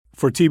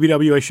For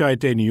TBWA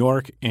Chiat New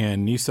York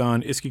and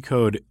Nissan ISKI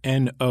code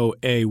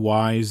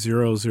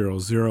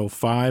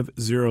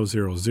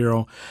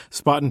NOAY000500,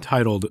 spot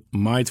entitled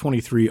My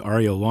 23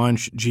 Aria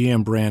Launch,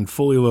 GM brand,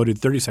 fully loaded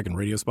 30-second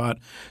radio spot,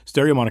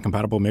 stereo mono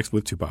compatible, mixed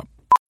with 2-pop.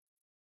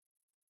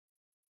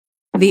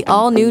 The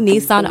all-new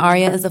Nissan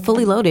Aria is a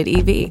fully loaded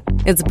EV.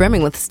 It's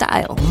brimming with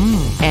style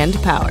and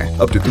power.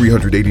 Up to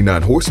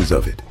 389 horses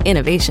of it.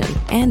 Innovation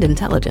and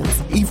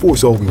intelligence.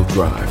 E-Force all-wheel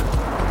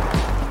drive.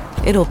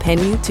 It'll pin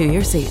you to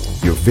your seat.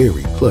 Your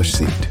very plush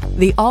seat.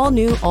 The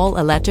all-new,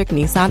 all-electric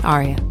Nissan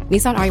Aria.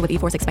 Nissan Aria with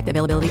E-Force expected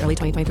availability early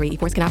 2023.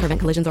 E-Force cannot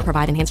prevent collisions or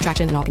provide enhanced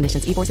traction in all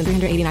conditions. E-Force and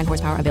 389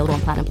 horsepower available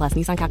on Platinum Plus.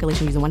 Nissan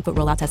calculation using 1-foot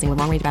rollout testing with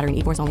long-range battery and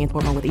E-Force only in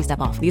sport mode with E-Step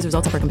off. These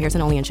results are for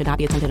comparison only and should not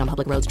be attempted on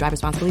public roads. Drive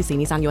responsibly. See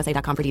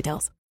nissanusa.com for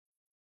details.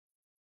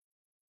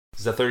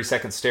 This is a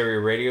 30-second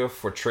stereo radio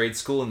for Trade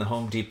School in the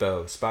Home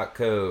Depot. Spot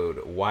code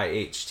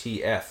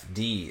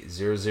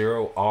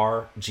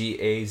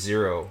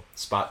YHTFD00RGA0.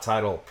 Spot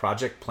title,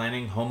 Project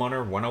Planning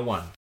Homeowner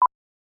 101.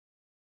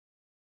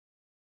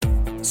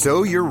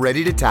 So you're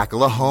ready to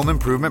tackle a home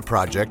improvement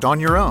project on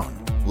your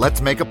own.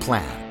 Let's make a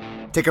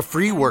plan. Take a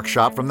free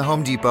workshop from the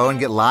Home Depot and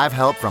get live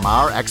help from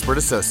our expert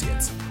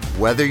associates.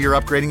 Whether you're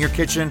upgrading your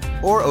kitchen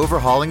or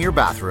overhauling your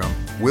bathroom,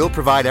 we'll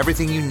provide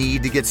everything you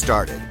need to get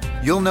started.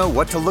 You'll know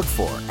what to look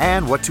for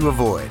and what to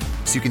avoid,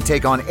 so you can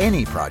take on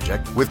any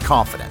project with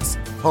confidence.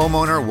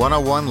 Homeowner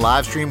 101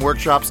 live stream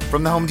workshops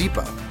from the Home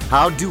Depot.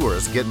 How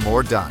doers get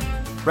more done.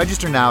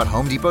 Register now at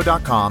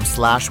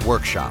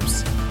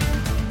homedepot.com/workshops.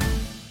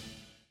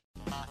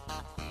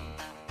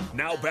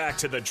 Now back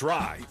to The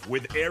Drive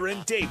with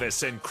Aaron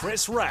Davis and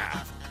Chris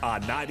Raff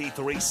on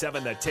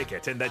 93.7 The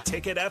Ticket and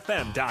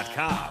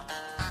theticketfm.com.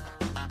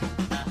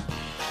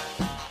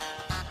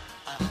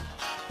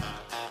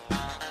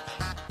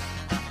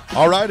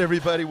 All right,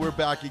 everybody, we're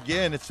back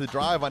again. It's The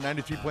Drive on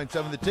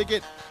 93.7 The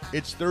Ticket.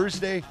 It's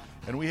Thursday,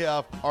 and we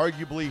have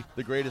arguably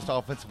the greatest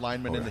offensive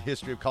lineman in the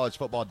history of college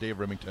football, Dave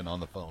Rimington, on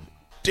the phone.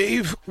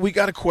 Dave, we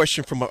got a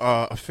question from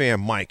a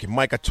fan, Mike. And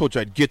Mike, I told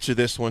you I'd get you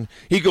this one.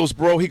 He goes,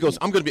 bro. He goes,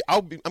 I'm gonna be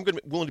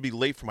willing to be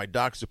late for my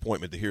doctor's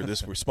appointment to hear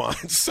this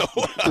response. So,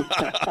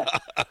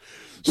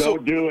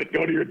 don't do it.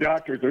 Go to your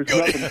doctor. There's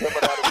nothing coming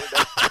out of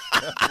it.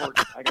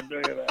 I can tell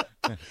you that.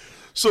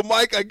 So,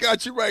 Mike, I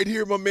got you right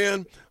here, my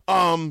man.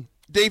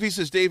 Dave, he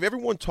says, Dave,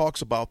 everyone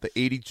talks about the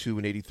 82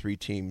 and 83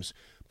 teams,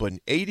 but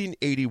in 80 and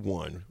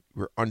 81,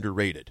 we're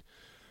underrated.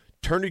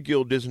 Turner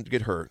Gill doesn't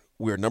get hurt.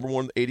 We're number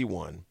one in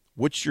 81.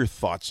 What's your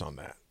thoughts on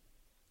that?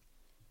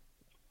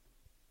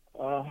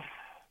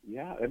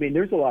 Yeah, I mean,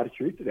 there's a lot of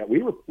truth to that.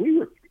 We were,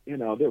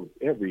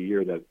 every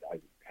year that I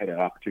had an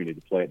opportunity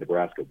to play at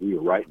Nebraska, we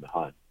were right in the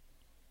hunt.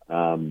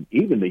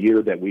 Even the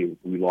year that we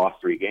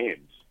lost 3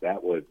 games,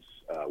 that was,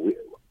 I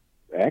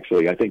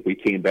think we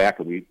came back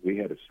and we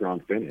had a strong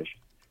finish.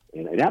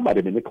 And that might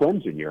have been the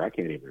Clemson year. I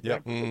can't even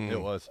remember. Yeah, it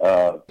was.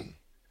 I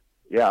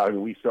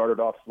mean, we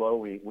started off slow.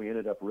 We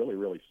ended up really,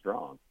 really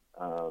strong.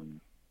 And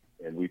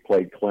we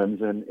played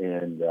Clemson,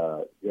 and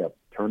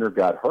Turner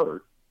got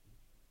hurt.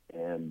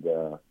 And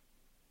that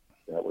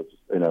was,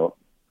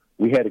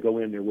 we had to go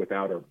in there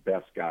without our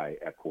best guy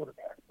at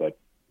quarterback. But,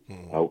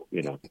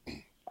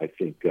 I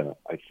think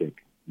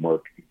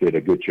Mark did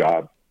a good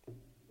job.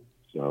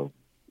 So,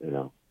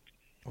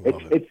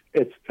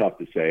 It's tough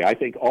to say. I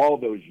think all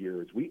those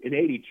years, in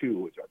 82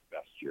 was our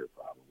best year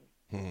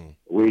probably.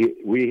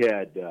 We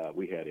had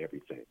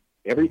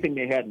everything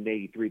they had in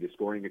 83, the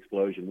scoring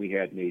explosion we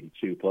had in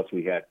 82. Plus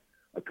we had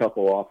a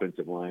couple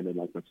offensive linemen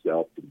like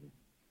myself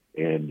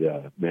and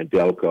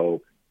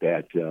Mandelko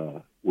that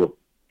were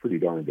pretty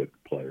darn good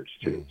players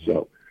too.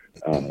 So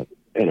that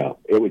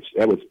was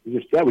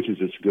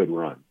just a good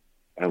run.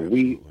 And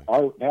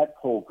that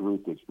whole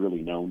group was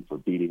really known for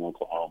beating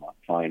Oklahoma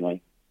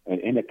finally. And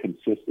in a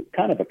consistent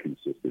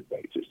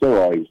basis.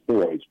 They're always,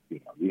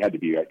 you had to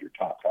be at your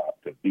top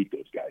to beat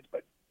those guys.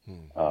 But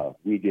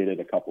we did it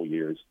a couple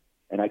years,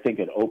 and I think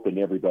it opened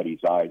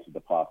everybody's eyes to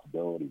the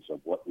possibilities of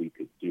what we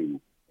could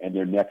do. And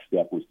their next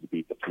step was to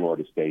beat the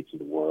Florida States of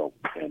the world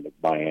and the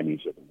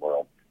Miamis of the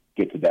world,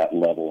 get to that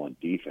level on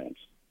defense.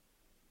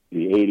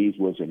 The 80s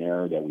was an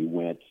era that we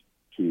went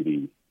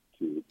to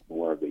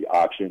more of the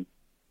auction,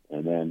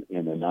 and then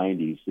in the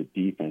 90s, the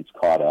defense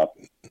caught up,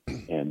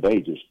 and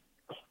they just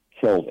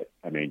killed it.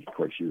 I mean, of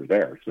course, you were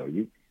there, so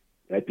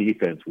that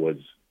defense was.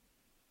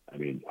 I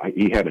mean, I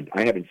haven't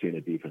seen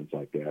a defense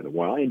like that in a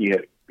while, and we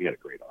had a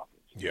great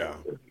offense. Yeah,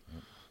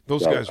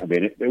 those guys. I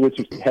mean, it was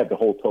just had the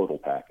whole total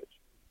package.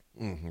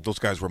 Those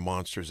guys were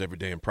monsters every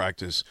day in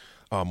practice.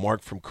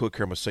 Mark from Cook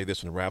here, I'm going to say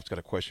this, and Ralph's got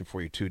a question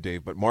for you too,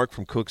 Dave. But Mark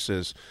from Cook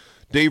says,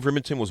 Dave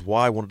Rimington was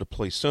why I wanted to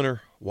play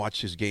center, watch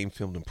his game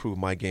film to improve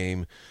my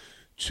game.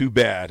 Too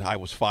bad I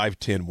was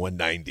 5'10",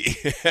 190.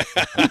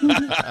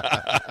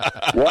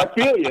 Well, I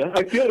feel you.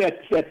 I feel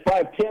that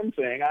 5'10"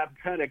 thing. I'm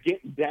kind of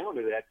getting down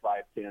to that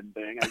 5'10"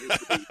 thing.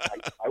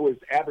 I was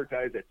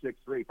advertised at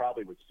 6'3",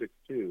 probably was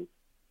 6'2",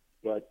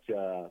 but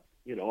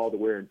all the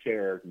wear and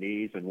tear,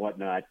 knees and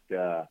whatnot,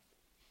 kind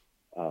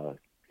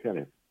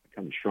of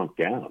kind of shrunk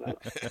down.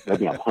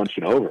 Maybe I'm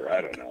hunching over.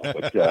 I don't know.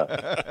 But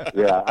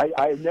yeah,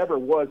 I never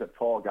was a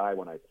tall guy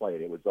when I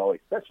played. It was always,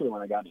 especially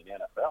when I got in the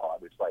NFL, I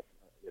was like,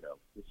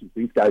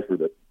 these guys were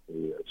the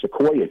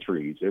sequoia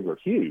trees. They were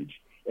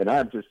huge, and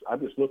I'm just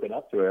looking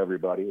up to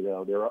everybody.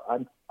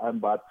 I'm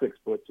about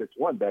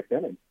 6'6'1" back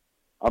then, and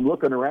I'm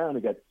looking around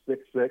and got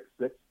 6'6",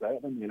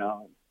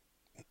 6'7",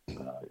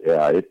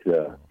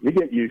 you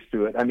get used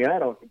to it. I mean,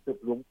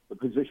 the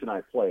position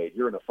I played,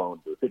 you're in a phone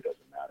booth, it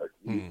doesn't matter.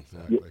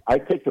 Exactly. I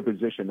picked a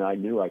position I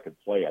knew I could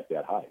play at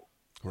that height.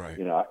 Right.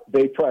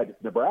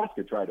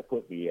 Nebraska tried to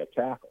put me at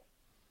tackle.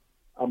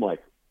 I'm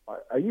like,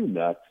 are you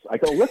nuts? I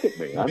go, look at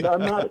me. I'm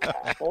not a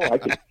tackle.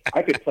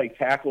 I could play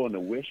tackle in the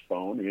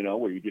wishbone,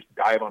 where you just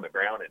dive on the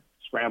ground and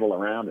scramble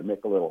around and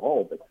make a little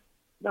hole. But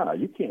no,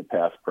 you can't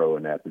pass pro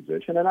in that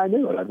position. And I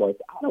knew it. I'm like,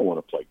 I don't want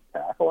to play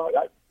tackle.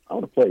 I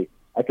want to play.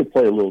 I could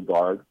play a little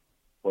guard,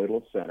 play a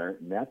little center,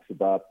 and that's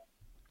about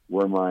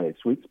where my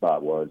sweet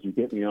spot was. You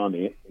get me on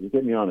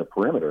the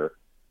perimeter.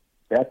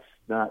 That's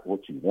not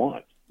what you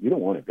want. You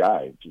don't want a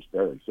guy just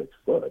barely 6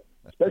 foot,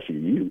 especially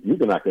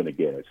you're not going to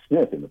get a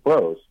sniff in the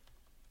pros,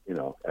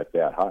 at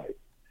that height.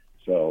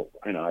 So,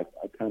 I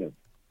kind of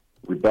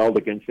rebelled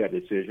against that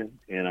decision,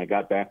 and I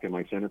got back in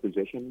my center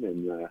position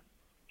and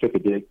took a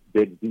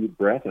big deep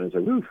breath, and I was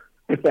like, oof,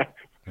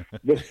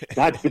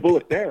 dodged the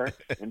bullet there.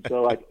 And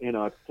so I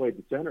played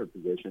the center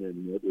position,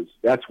 and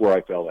that's where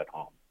I felt at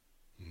home.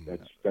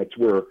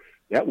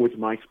 That was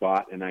my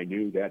spot, and I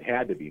knew that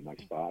had to be my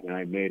spot, and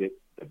I made it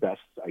the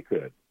best I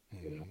could.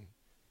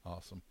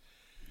 Awesome.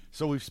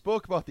 So we've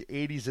spoke about the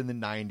 80s and the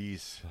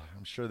 90s.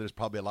 I'm sure there's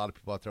probably a lot of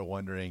people out there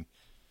wondering,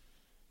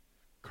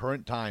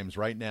 current times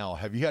right now,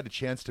 have you had a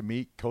chance to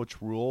meet Coach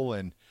Rule,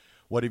 and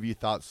what have you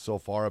thought so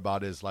far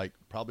about his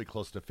probably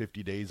close to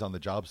 50 days on the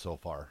job so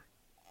far?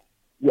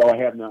 Well, I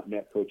have not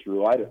met Coach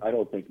Rule. I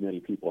don't think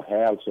many people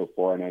have so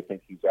far, and I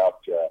think he's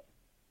out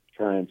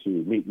trying to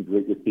meet and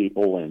greet with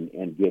people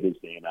and get his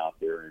name out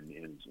there and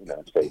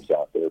his face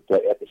out there.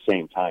 But at the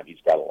same time, he's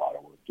got a lot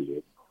of work to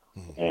do.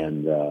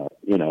 And,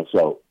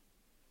 so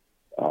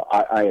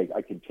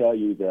I can tell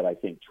you that I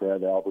think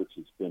Trev Alberts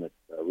has been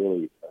a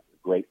really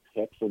great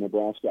pick for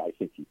Nebraska. I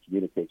think he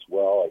communicates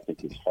well. I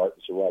think his heart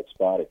is the right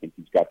spot. I think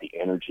he's got the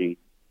energy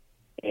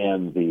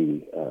and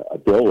the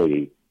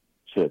ability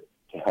to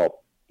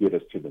help get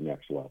us to the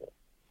next level.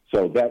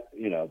 So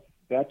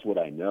that's what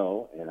I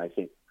know. And I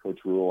think Coach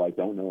Rule, I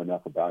don't know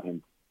enough about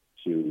him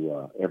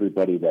to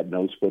everybody that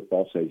knows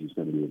football says he's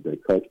going to be a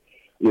great coach.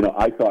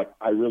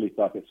 I really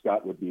thought that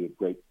Scott would be a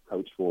great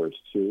coach for us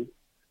too.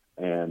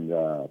 And,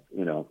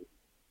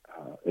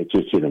 it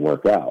just didn't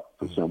work out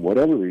for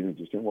whatever reason. It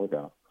just didn't work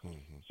out.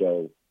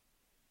 So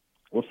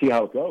we'll see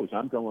how it goes.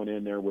 I'm going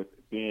in there with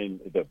being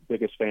the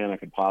biggest fan I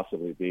could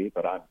possibly be,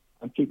 but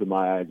I'm keeping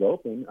my eyes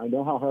open. I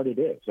know how hard it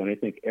is. And I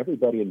think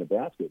everybody in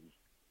Nebraska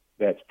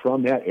that's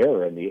from that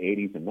era in the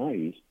 80s and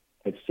 90s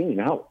has seen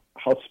how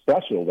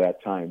special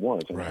that time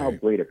was and how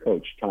great a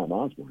coach Tom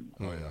Osborne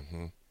was.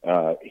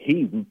 Oh,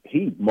 yeah.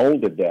 He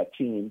molded that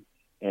team.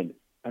 And,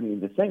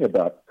 the thing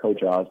about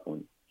Coach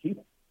Osborne, he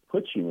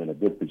puts you in a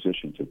good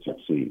position to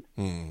succeed.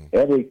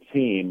 Every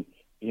team,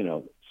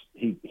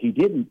 he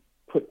didn't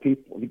put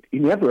people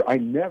 – I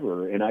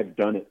never, and I've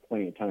done it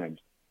plenty of times,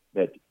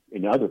 that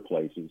in other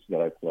places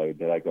that I played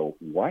that I go,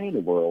 why in the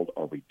world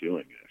are we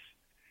doing this?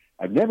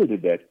 I never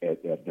did that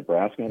at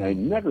Nebraska, and I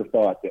never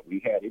thought that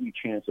we had any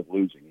chance of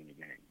losing any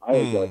game. I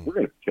was like, we're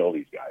going to kill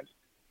these guys.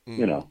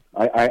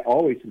 I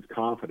always was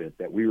confident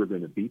that we were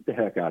going to beat the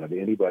heck out of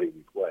anybody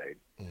we played,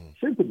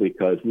 simply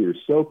because we were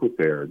so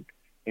prepared.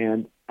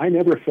 And I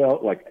never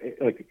felt like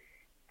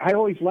I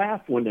always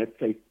laugh when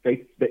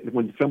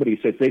when somebody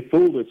says they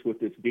fooled us with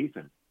this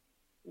defense.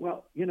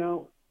 Well,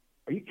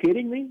 are you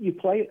kidding me?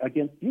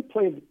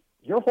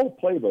 Your whole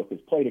playbook is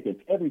played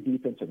against every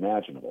defense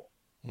imaginable.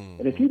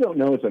 And if you don't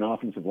know as an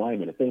offensive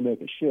lineman, if they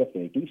make a shift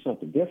and they do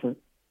something different,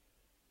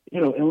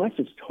 unless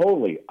it's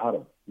totally out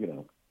of,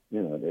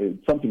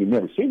 it's something you've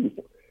never seen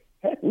before.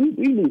 Heck, we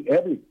knew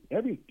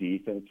every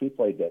defense. We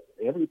played that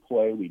every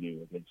play we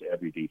knew against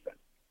every defense.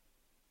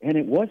 And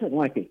it wasn't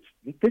like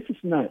this is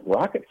not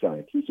rocket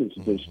science. It's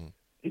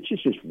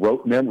just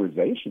rote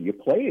memorization. You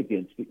play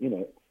against,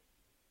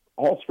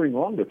 all spring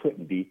long they're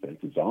putting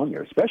defenses on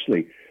there.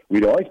 Especially,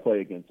 we'd always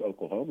play against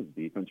Oklahoma's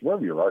defense.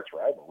 Wherever your arch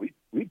rival,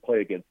 we'd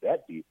play against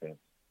that defense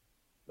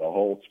the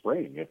whole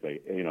spring if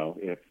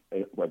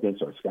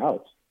against our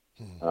scouts.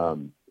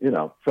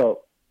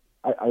 So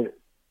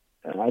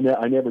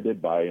I never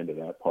did buy into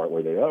that part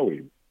where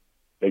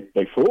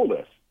they fooled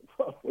us.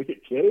 Are you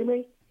kidding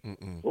me?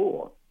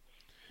 Fool.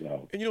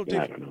 So, and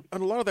Dave, and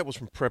a lot of that was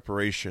from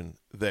preparation.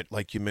 That,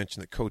 like you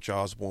mentioned, that Coach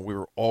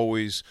Osborne,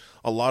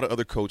 a lot of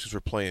other coaches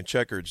were playing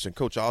checkers, and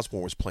Coach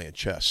Osborne was playing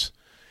chess,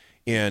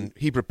 and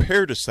he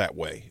prepared us that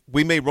way.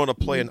 We may run a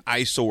play, an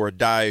ISO or a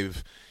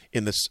dive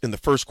in the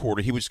first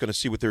quarter. He was just going to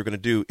see what they were going to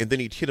do, and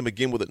then he'd hit him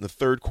again with it in the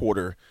third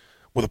quarter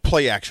with a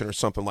play action or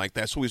something like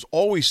that. So he's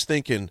always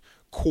thinking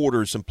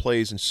quarters and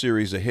plays and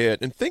series ahead.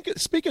 And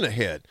speaking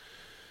ahead,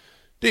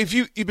 Dave,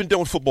 you've been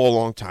doing football a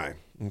long time.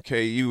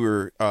 Okay, you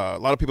were a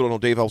lot of people don't know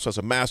Dave also has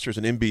a master's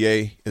in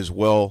MBA as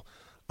well.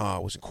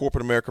 Was in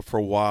corporate America for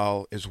a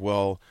while as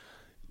well.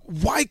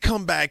 Why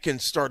come back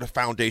and start a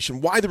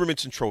foundation? Why the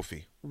Rimington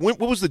Trophy? What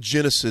was the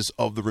genesis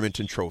of the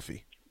Rimington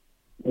Trophy?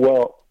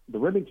 Well, the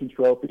Rimington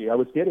Trophy, I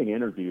was getting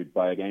interviewed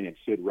by a guy named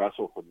Sid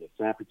Russell from the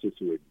San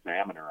Francisco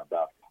Examiner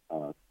about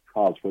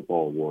college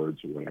football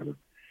awards or whatever.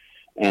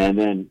 And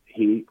then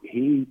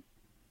he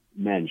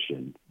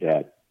mentioned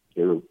that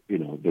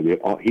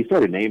he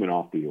started naming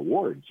off the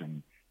awards,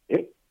 and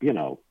it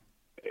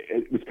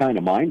was kind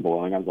of mind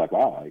blowing. I was like,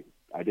 wow,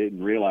 I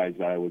didn't realize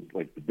I was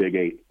like the Big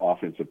 8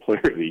 Offensive Player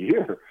of the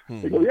Year.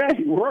 They go, yeah,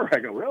 you were. I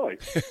go, really?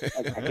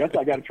 I guess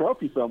I got a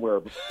trophy somewhere.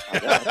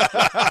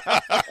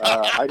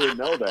 I didn't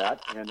know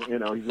that. And he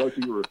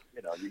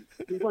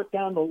went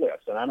down the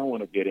list, and I don't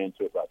want to get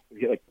into it, but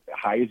like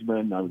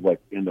Heisman, I was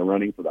like in the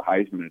running for the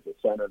Heisman as a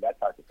center, that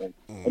type of thing.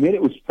 I mean,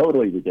 it was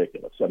totally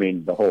ridiculous. I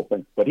mean, the whole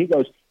thing. But he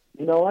goes,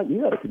 you know what? You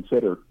got to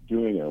consider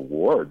doing an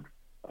award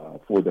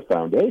for the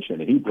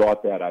foundation. And he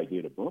brought that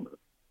idea to Boomer,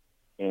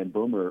 and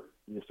Boomer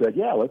said,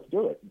 yeah, let's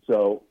do it.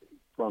 So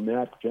from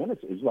that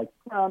genesis, it was like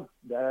around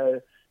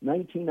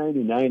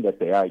 1999 that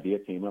the idea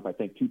came up. I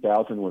think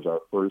 2000 was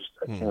our first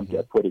attempt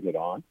at putting it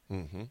on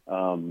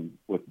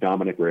with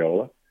Dominic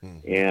Raiola.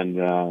 And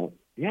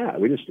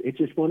it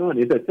just went on.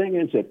 The thing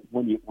is that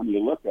when you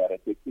look at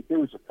it, there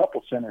was a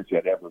couple centers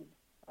that ever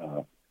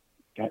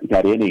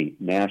got any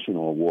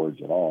national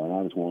awards at all, and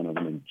I was one of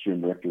them, and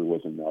Jim Richter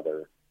was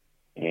another,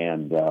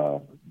 and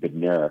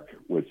Bednarik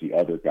was the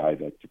other guy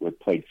that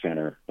played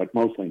center, but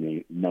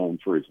mostly known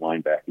for his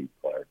linebacking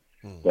player,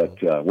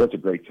 but was a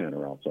great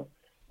center also.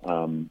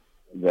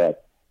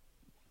 That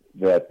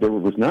there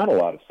was not a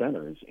lot of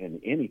centers in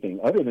anything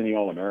other than the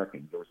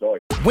All-Americans. There was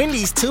always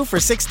Wendy's 2 for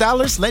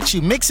 $6 lets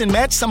you mix and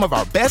match some of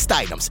our best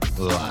items,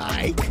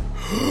 like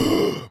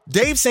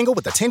Dave Single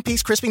with a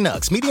 10-piece crispy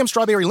nugs, medium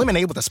strawberry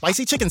lemonade with a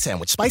spicy chicken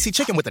sandwich, spicy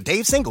chicken with a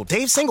Dave Single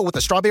with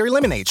a strawberry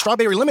lemonade,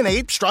 strawberry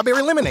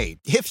lemonade,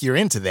 if you're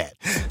into that.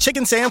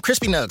 Chicken Sam,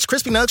 crispy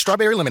nugs,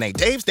 strawberry lemonade,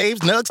 Dave's,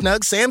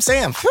 nugs,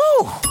 Sam.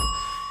 Whew.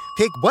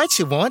 Pick what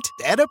you want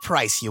at a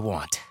price you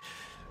want.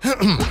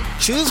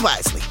 Choose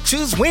wisely.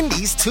 Choose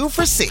Wendy's 2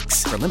 for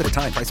 $6. For a limited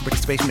time, price and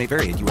participation may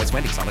vary at U.S.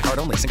 Wendy's. On the card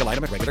only. Single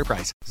item at regular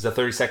price. This is a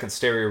 30-second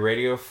stereo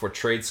radio for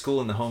Trade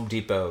School in the Home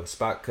Depot.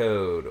 Spot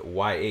code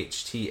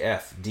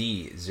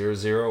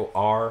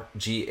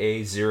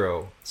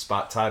YHTFD00RGA0.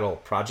 Spot title,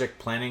 Project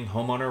Planning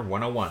Homeowner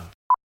 101.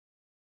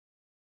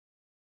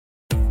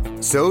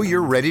 So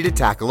you're ready to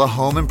tackle a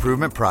home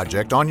improvement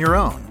project on your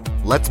own.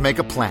 Let's make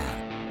a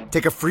plan.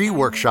 Take a free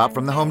workshop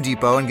from the Home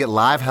Depot and get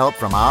live help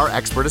from our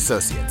expert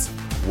associates.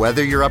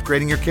 Whether you're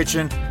upgrading your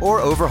kitchen or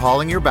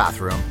overhauling your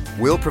bathroom,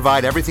 we'll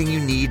provide everything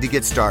you need to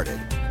get started.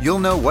 You'll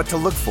know what to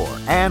look for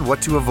and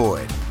what to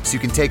avoid, so you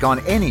can take on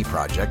any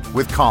project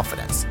with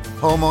confidence.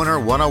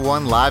 Homeowner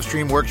 101 live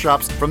stream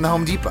workshops from the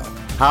Home Depot.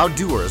 How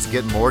doers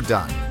get more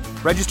done.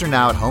 Register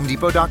now at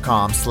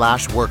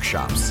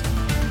homedepot.com/workshops.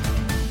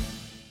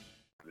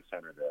 The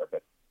center there,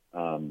 but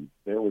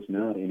there was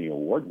not any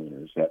award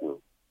winners that were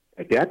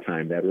at that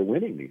time that were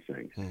winning these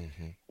things.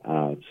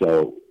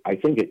 So I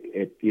think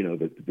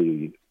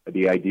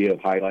the idea of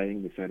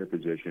highlighting the center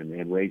position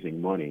and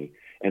raising money,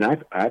 and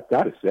I've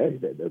got to say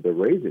that the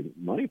raising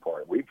money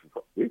part, we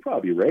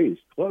probably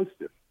raised close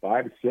to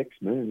 $5 to $6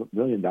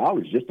 million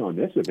just on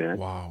this event.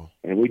 Wow!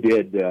 And we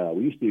did.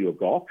 We used to do a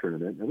golf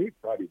tournament, and we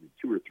probably did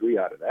 2 or 3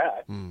 out of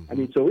that. I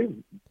mean, so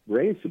we've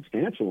raised a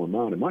substantial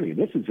amount of money, and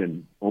this is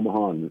in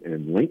Omaha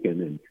and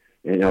Lincoln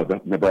and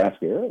the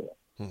Nebraska area.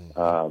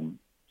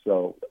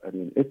 So, I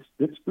mean, it's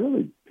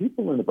really,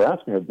 people in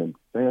Nebraska have been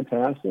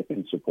fantastic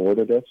and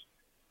supported us,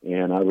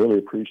 and I really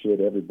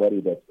appreciate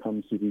everybody that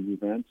comes to these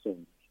events,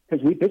 and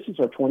because this is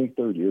our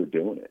 23rd year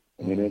doing it.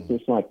 I mean,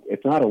 it's not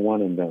a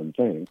one and done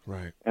thing,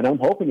 right? And I'm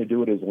hoping to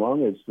do it as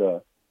long as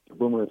the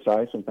Boomer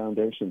Esiason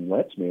Foundation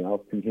lets me. I'll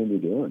continue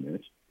doing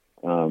this,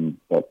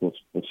 but we'll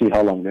see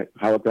how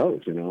it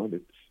goes.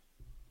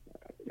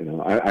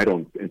 I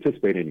don't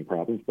anticipate any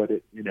problems, but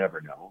you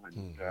never know,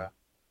 and.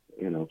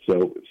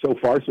 So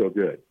far so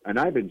good, and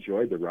I've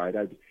enjoyed the ride.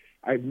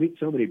 I meet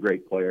so many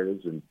great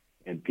players and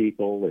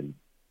people and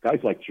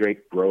guys like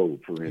Jake Grove,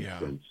 for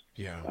instance.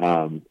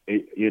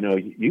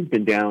 You've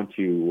been down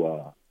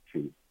to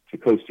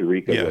Costa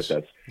Rica with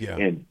us,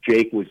 and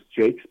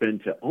Jake's been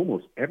to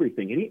almost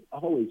everything, and he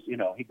always,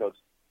 he goes,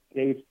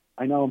 Dave,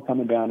 I know I'm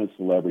coming down as a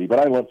celebrity, but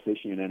I love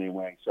fishing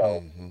anyway.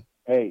 So,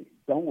 hey,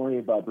 don't worry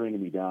about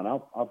bringing me down.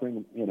 I'll bring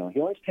him. He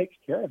always takes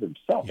care of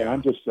himself, and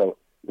I'm just so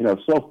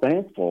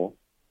thankful.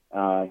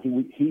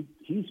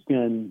 He's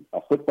been a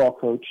football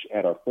coach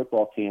at our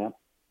football camp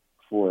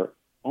for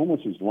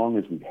almost as long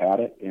as we've had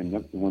it,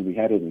 and when we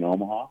had it in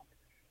Omaha,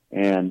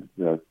 and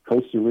the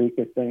Costa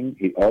Rica thing,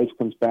 he always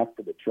comes back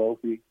for the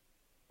trophy.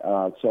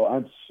 So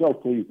I'm so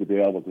pleased to be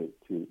able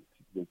to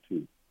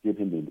give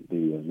him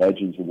the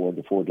Legends Award,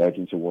 the Ford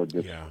Legends Award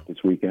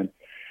this weekend.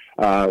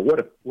 What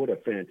a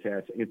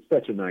fantastic! It's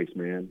such a nice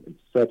man, and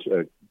such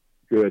a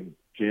good,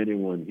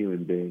 genuine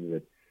human being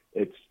that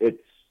it's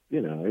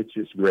it's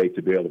just great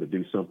to be able to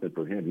do something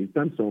for him. He's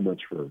done so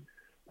much for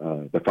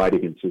the fight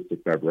against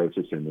cystic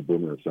fibrosis and the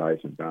Boomer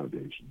Esiason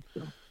Foundation.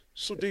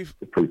 So Dave,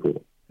 it's pretty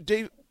cool.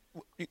 Dave,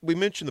 we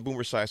mentioned the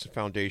Boomer Esiason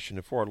Foundation,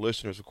 and for our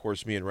listeners, of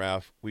course, me and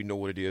Raf, we know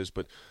what it is,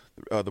 but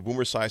the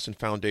Boomer Esiason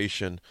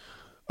Foundation,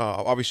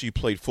 obviously you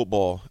played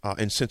football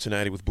in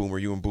Cincinnati with Boomer.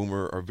 You and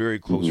Boomer are very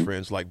close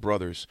friends, like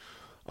brothers.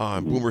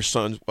 Boomer's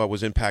son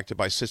was impacted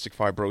by cystic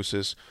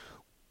fibrosis.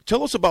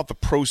 Tell us about the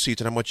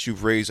proceeds and how much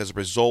you've raised as a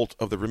result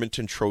of the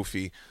Rimington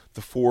Trophy,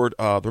 the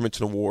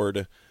Rimington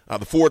Award,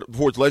 the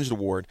Ford's Legend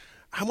Award.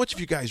 How much have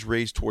you guys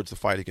raised towards the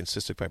fight against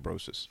cystic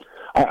fibrosis?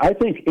 I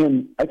think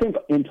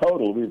in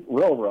total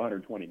we're over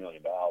 $120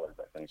 million.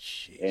 I think,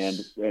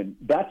 Jeez. and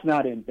that's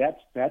not in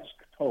that's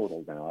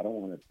total now. I don't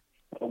want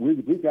to.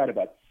 We've got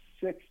about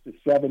 $6 to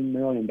 $7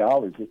 million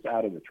just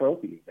out of the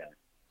trophy event.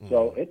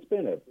 So it's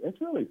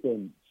really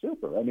been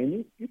super. I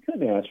mean, you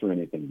couldn't ask for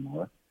anything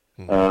more.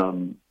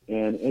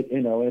 And at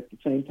the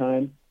same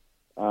time,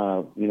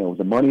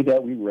 the money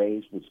that we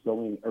raised was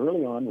going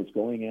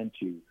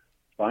into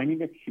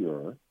finding a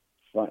cure,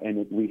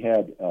 and we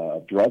had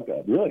a drug,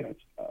 really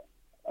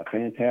a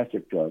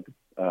fantastic drug,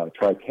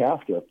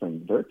 Trikafta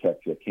from Vertex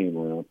that came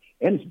around,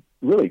 and it's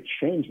really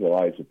changed the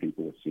lives of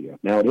people with CF.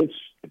 Now it is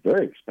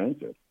very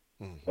expensive,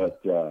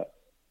 but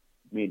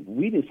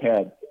we just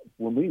had,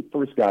 when we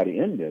first got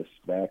in this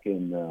back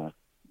in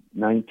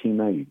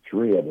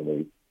 1993, I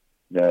believe.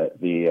 The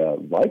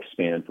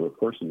lifespan for a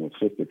person with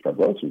cystic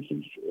fibrosis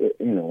is,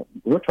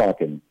 we're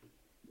talking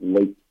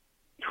late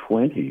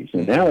 20s,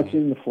 and now it's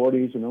in the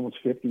 40s and almost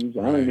 50s.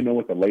 I don't even know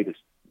what the latest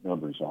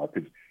numbers are,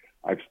 because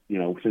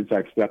since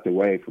I've stepped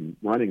away from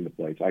running the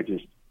place, I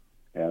just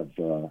have,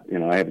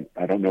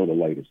 I don't know the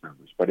latest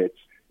numbers, but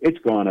it's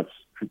gone up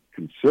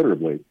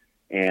considerably,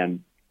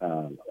 and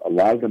a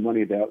lot of the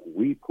money that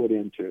we put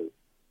into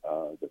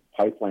the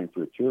pipeline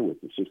for a cure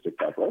with the Cystic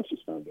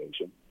Fibrosis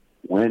Foundation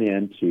went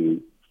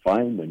into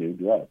find the new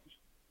drugs.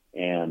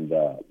 And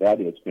that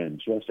has been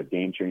just a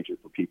game changer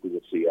for people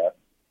with CF.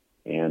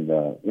 And,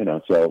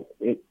 so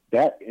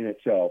that in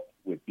itself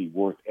would be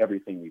worth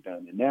everything we've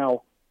done. And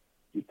now,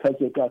 because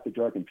they've got the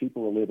drug and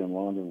people are living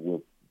longer,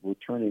 we're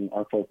turning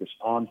our focus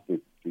on the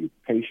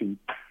patient,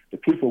 the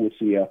people with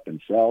CF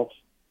themselves,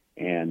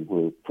 and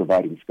we're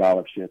providing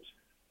scholarships,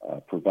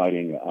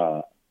 providing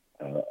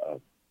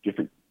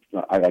different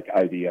like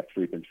IVF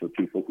treatments for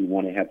people who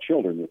want to have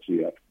children with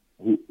CF,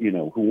 who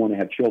want to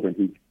have children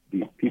who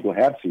these people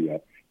have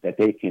CF, that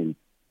they can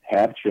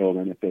have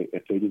children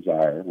if they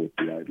desire with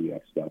the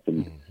IVF stuff,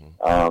 and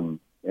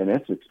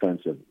that's an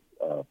expensive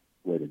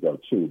way to go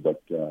too.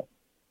 But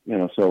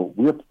so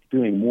we're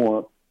doing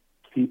more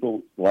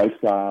people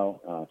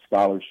lifestyle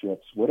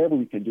scholarships, whatever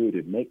we can do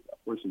to make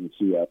a person with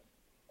CF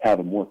have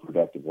a more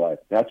productive life.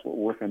 That's what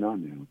we're working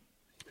on now,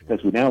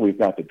 because now we've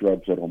got the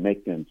drugs that will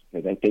make them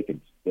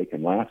they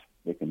can last.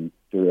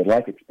 Their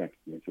life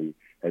expectancy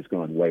has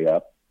gone way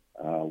up.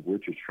 We're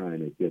just trying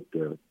to get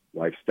their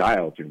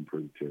lifestyle to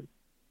improve too.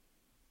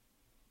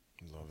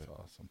 Love it. That's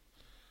awesome.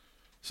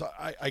 So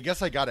I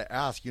guess I got to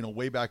ask,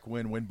 way back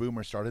when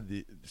Boomer started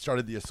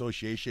the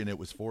association, it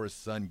was for his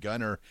son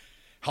Gunnar.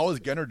 How is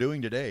Gunnar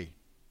doing today?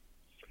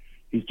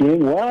 He's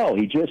doing well.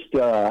 He just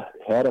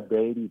had a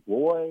baby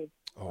boy.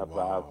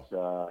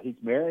 He's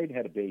married,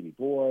 had a baby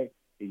boy.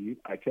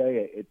 I tell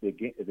you,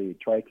 the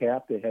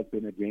Trikafta has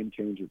been a game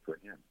changer for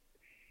him.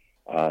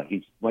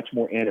 He's much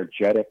more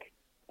energetic.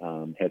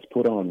 Has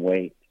put on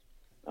weight.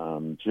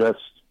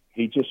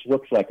 He just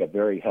looks like a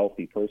very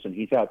healthy person.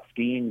 He's out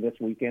skiing this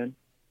weekend.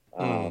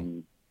 I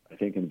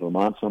think in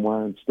Vermont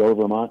somewhere, in Stowe,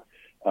 Vermont.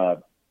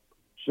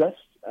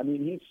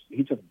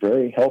 He's a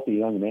very healthy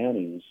young man.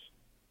 He's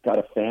got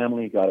a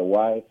family, got a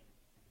wife.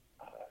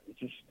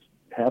 Just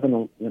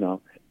having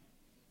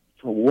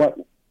for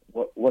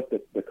what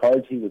the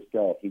cards he was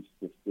dealt, he's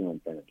just doing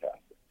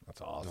fantastic.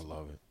 That's awesome.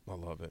 I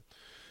love it.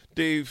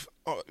 Dave,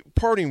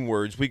 parting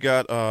words. We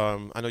got.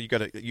 I know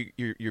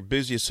you're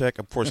busy as heck.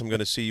 Of course, I'm going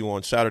to see you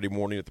on Saturday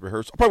morning at the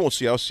rehearsal. I probably won't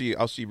see you.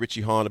 I'll see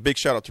Richie Hahn. A big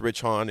shout out to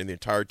Rich Hahn and the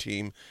entire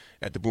team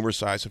at the Boomer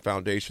Esiason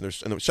Foundation.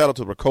 And a shout out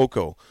to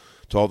Rococo,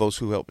 to all those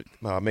who helped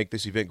make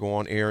this event go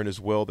on. Aaron as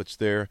well, that's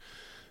there.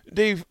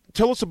 Dave,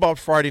 tell us about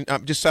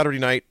just Saturday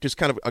night. Just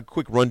kind of a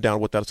quick rundown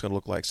of what that's going to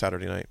look like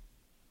Saturday night.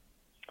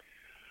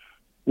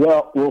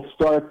 Well, we'll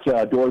start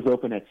doors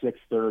open at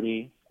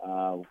 6:30.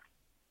 Of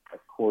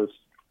course,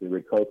 the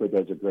Rococo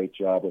does a great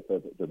job with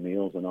the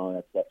meals and all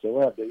that stuff. So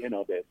we'll have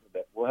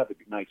we'll have a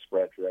nice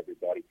spread for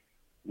everybody.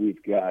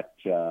 We've got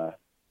Olu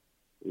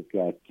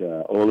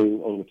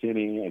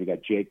Timmy, and we've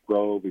got Jake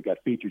Grove. We've got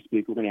featured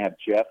speaker. We're going to have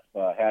Jeff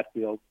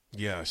Hatfield.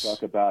 Yes.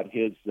 Talk about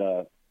his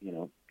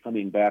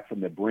coming back from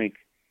the brink.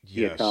 Yes.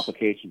 He had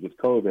complications with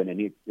COVID,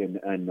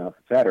 and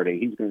Saturday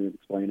he's going to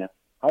explain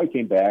how he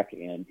came back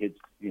and his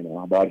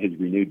about his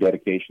renewed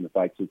dedication to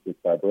fight cystic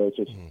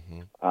fibrosis.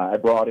 I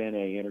brought in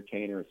a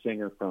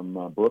singer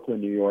from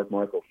Brooklyn, New York,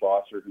 Marco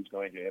Foster, who's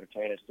going to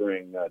entertain us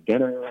during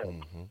dinner.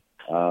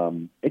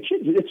 It's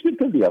going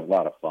to be a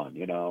lot of fun,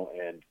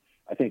 and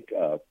I think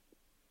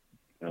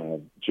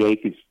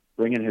Jake is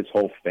bringing his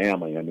whole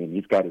family. I mean,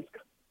 he's got his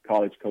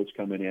college coach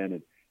coming in,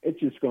 and it's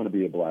just going to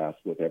be a blast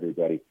with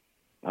everybody.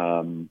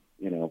 We're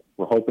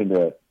hoping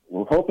that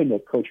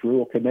Coach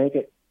Rule can make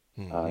it.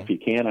 If he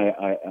can,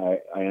 I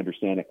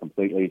understand it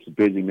completely. He's a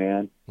busy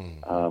man.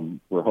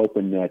 We're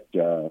hoping that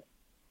the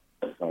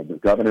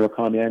governor will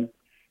come in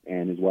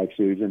and his wife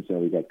Susan. So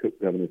we got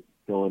Governor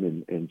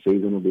Dillon and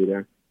Susan will be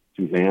there,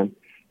 Suzanne.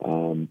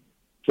 So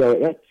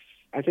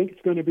I think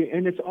it's going to be,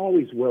 and it's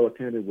always well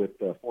attended with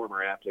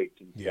former athletes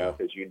and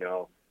stuff, as you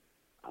know.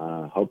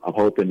 I'm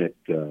hoping that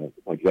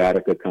like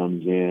Zatica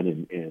comes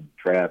in and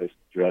Travis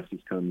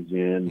Dresses comes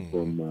in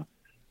from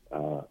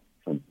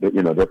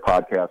their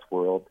podcast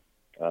world.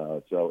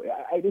 So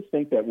I just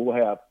think that we'll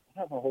have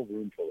a whole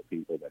room full of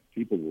people that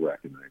people will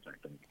recognize, I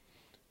think.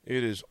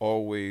 It is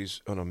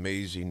always an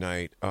amazing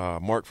night.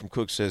 Mark from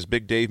Cook says,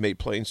 Big Dave made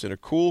Plain Center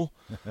cool.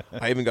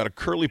 I even got a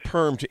curly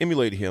perm to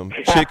emulate him.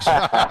 Chicks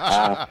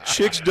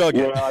dug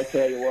it. Well, I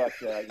tell you what,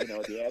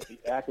 the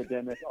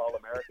academic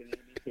All-American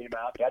enemy came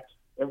out.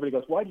 Everybody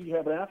goes, why did you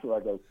have an afro? I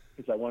go,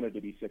 because I wanted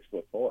to be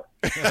 6'4".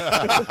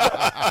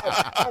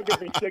 I could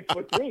be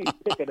 6'3",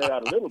 picking it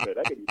out a little bit.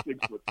 I could be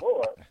 6'4",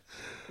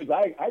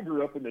 because I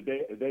grew up in the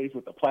days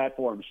with the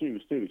platform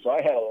shoes too. So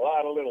I had a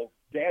lot of little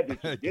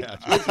gadgets working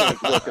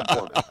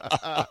for me.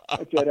 I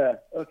said,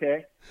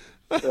 okay.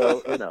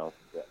 So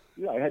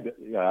I had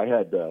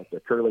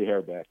the curly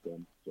hair back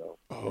then. So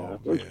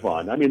it was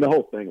fun. I mean, the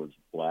whole thing was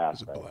a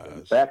blast.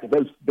 Back in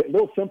those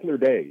little simpler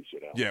days,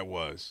 Yeah, it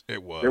was.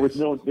 It was. There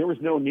was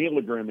no needle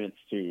agreements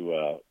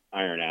to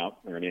iron out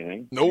or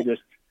anything. Nope.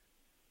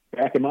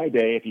 Back in my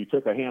day, if you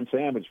took a ham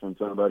sandwich from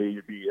somebody,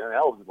 you'd be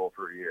ineligible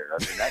for a year. I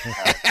mean, that's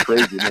kind of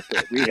craziness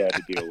that we had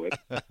to deal with.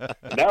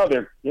 Now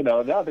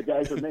now the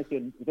guys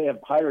they have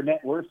higher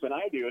net worths than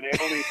I do, and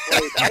they've only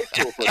played high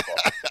school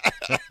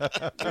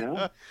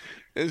football.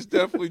 It's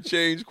definitely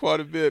changed quite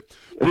a bit.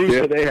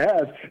 Yeah, they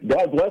have.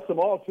 God bless them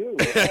all, too.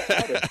 I'd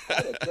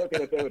have took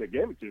it if they would have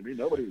given it to me.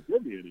 Nobody would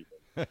give me anything.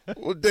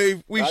 Well,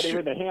 Dave, Not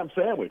even the ham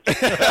sandwich.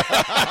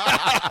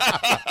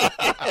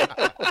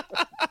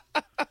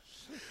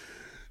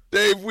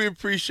 Dave, we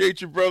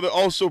appreciate you, brother.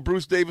 Also,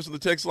 Bruce Davis on the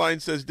text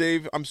line says,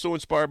 Dave, I'm so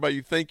inspired by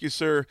you. Thank you,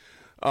 sir.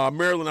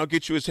 Maryland, I'll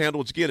get you his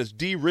handle. It's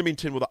D.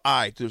 Rimington with an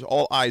I. There's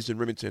all I's in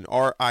Rimington.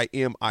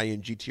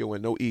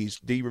 Rimington, no E's.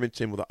 D.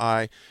 Rimington with an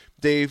I.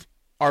 Dave,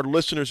 our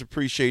listeners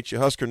appreciate you.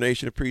 Husker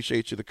Nation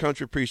appreciates you. The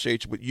country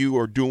appreciates what you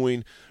are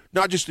doing.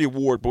 Not just the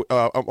award, but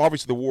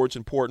obviously the award's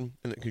important,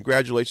 and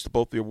congratulations to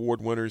both the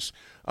award winners.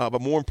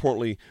 But more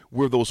importantly,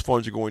 where those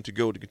funds are going to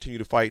go to continue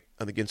to fight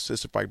against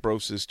cystic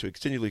fibrosis, to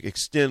continually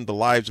extend the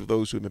lives of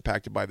those who have been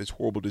impacted by this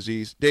horrible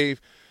disease.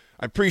 Dave,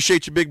 I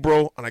appreciate you, big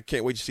bro, and I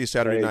can't wait to see you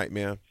Saturday night,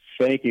 man.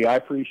 Thank you. I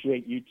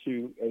appreciate you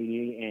too, AD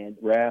and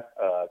Raph.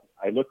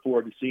 I look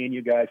forward to seeing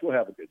you guys. We'll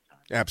have a good time.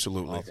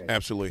 Absolutely. Okay.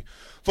 Absolutely.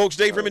 Folks,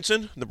 Dave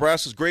Rimington,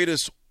 Nebraska's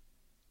greatest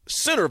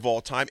center of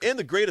all time and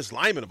the greatest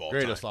lineman of all time.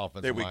 Greatest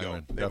offensive There we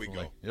lineman. go. There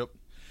Definitely. we go. Yep.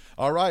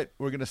 All right.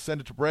 We're going to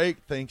send it to break.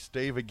 Thanks,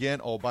 Dave,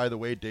 again. Oh, by the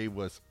way, Dave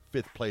was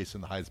 5th place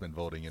in the Heisman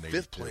voting in 82.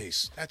 5th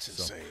place. That's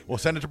insane. So we'll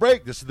send it to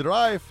break. This is The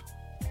Drive.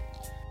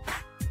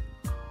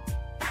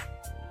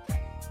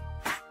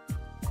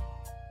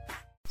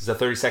 This is a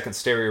 30-second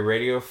stereo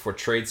radio for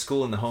trade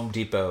school in the Home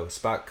Depot.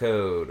 Spot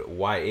code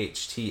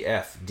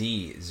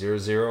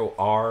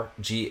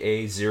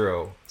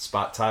YHTFD00RGA0.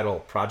 Spot title,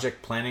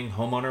 Project Planning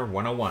Homeowner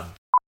 101.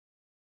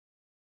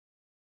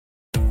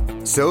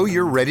 So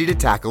you're ready to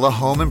tackle a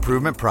home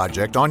improvement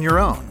project on your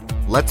own.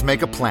 Let's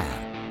make a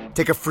plan.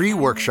 Take a free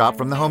workshop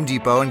from the Home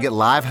Depot and get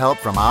live help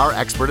from our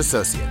expert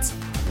associates.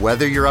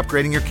 Whether you're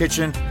upgrading your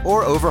kitchen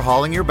or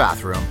overhauling your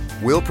bathroom,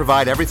 we'll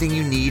provide everything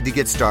you need to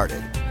get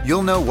started.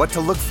 You'll know what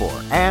to look for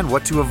and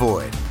what to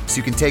avoid, so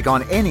you can take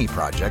on any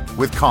project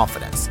with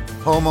confidence.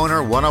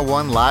 Homeowner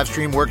 101 live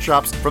stream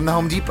workshops from the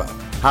Home Depot.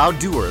 How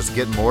doers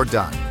get more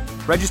done.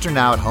 Register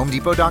now at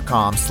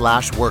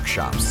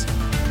homedepot.com/workshops.